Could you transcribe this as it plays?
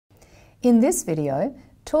In this video,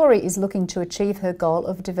 Tori is looking to achieve her goal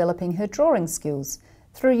of developing her drawing skills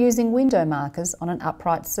through using window markers on an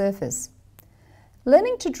upright surface.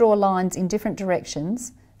 Learning to draw lines in different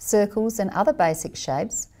directions, circles and other basic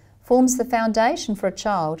shapes forms the foundation for a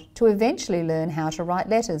child to eventually learn how to write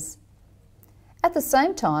letters. At the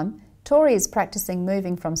same time, Tori is practicing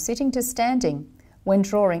moving from sitting to standing when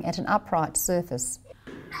drawing at an upright surface.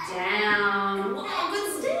 Down. Whoa,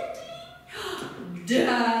 good standing.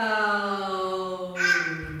 Down.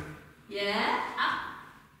 Yeah. Up.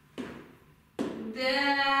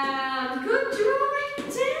 Down. Good drawing.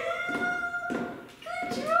 Down. Good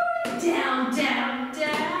drawing. Down, down,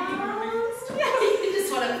 down. You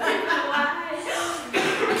just want to flip away.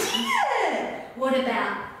 Yeah. What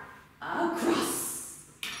about across?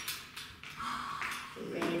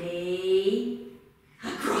 Ready?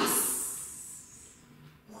 Across.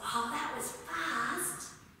 Wow, that was fast.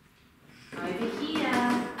 Over here.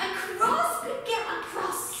 Across. Good girl.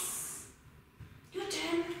 Across. Your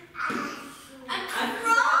turn.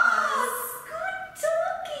 Across. Good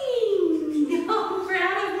talking. I'm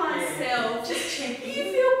proud of myself. Just checking. You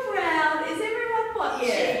feel proud. Is everyone watching?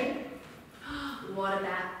 Yeah. What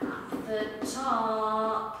about up the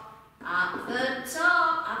top? Up the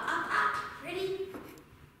top. Up. Ready?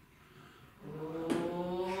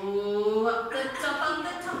 Oh, up the top.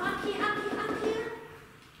 Up here.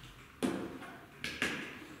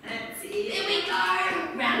 That's it. Here we go.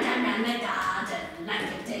 Round and round the garden like a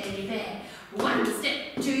teddy bear. 1 step,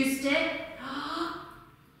 2 step.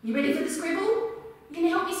 You ready for the scribble? You gonna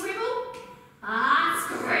help me scribble?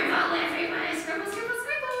 Scribble everywhere. Scribble.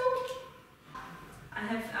 I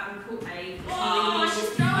have put a Oh, she's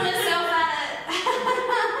throwing herself at it.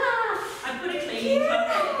 I put a cleaning cup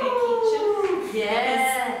at her kitchen.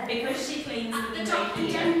 Yeah. Because she cleans Up the the window top and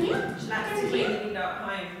here. down here. She likes to clean the window at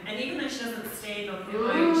home. And even though she doesn't stand on her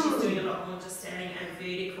own, she's doing a lot more just standing at a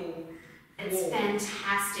vertical It's wall.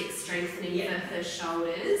 fantastic strengthening Yeah. for her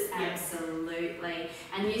shoulders, Yeah. absolutely.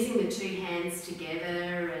 And using the 2 hands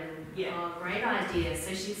together and Yeah. oh, great idea.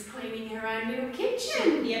 So she's cleaning her own little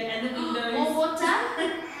kitchen. Yeah, and the windows. More water.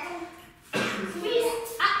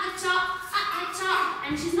 Twist up the top.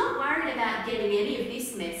 And she's not worried about getting any of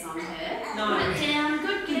this mess on her. No. Put it down,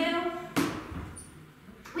 good girl.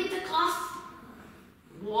 With the cloth.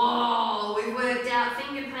 Whoa, we've worked out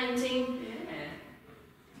finger painting. Yeah.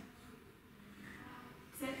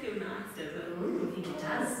 Does that feel nice, does it? Ooh, I think it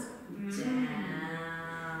does.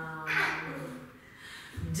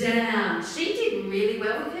 Down. She did really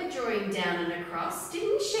well with her drawing down and across,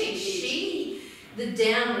 didn't she? The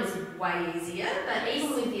down was way easier, but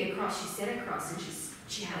even with the across, she said across, and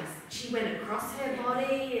she went across her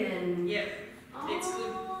body and Yep. It's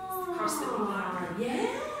good. Across the window.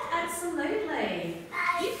 Yeah, absolutely.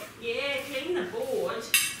 Yeah, clean the board.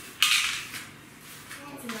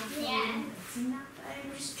 Yeah. It's enough.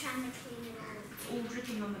 I'm just trying to clean it out. It's all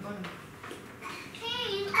dripping on the bottom.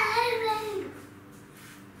 Clean it.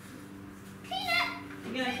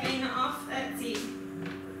 You're going to clean it off. That's it.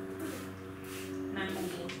 No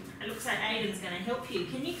more. It looks like Aiden's going to help you.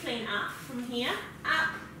 Can you clean up from here? Up.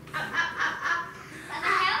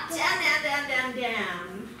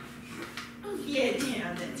 Down. Yeah,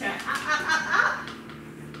 down. That's right.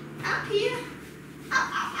 Up here. Up.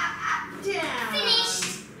 Down.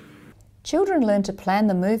 Finished. Children learn to plan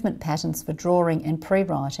the movement patterns for drawing and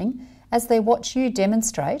pre-writing as they watch you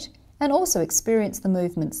demonstrate and also experience the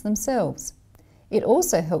movements themselves. It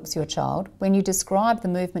also helps your child when you describe the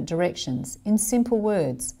movement directions in simple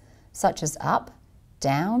words such as up,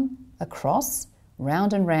 down, across,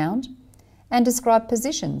 round and round, and describe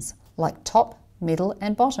positions like top, middle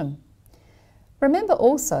and bottom. Remember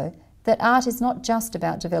also that art is not just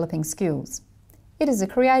about developing skills. It is a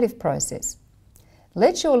creative process.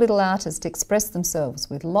 Let your little artist express themselves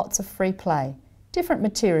with lots of free play, different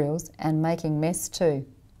materials and making mess too.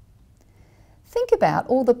 Think about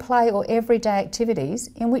all the play or everyday activities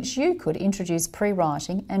in which you could introduce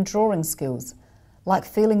pre-writing and drawing skills, like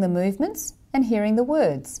feeling the movements and hearing the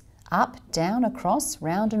words, up, down, across,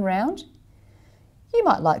 round and round. You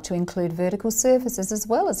might like to include vertical surfaces as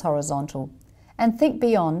well as horizontal, and think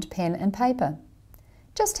beyond pen and paper.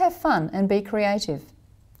 Just have fun and be creative.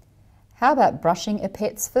 How about brushing a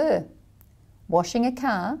pet's fur, washing a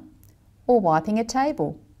car, or wiping a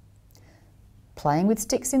table? Playing with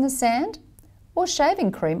sticks in the sand, or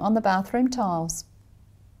shaving cream on the bathroom tiles?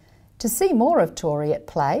 To see more of Tori at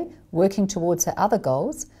play, working towards her other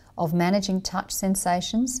goals of managing touch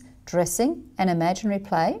sensations, dressing and imaginary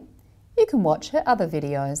play, you can watch her other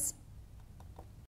videos.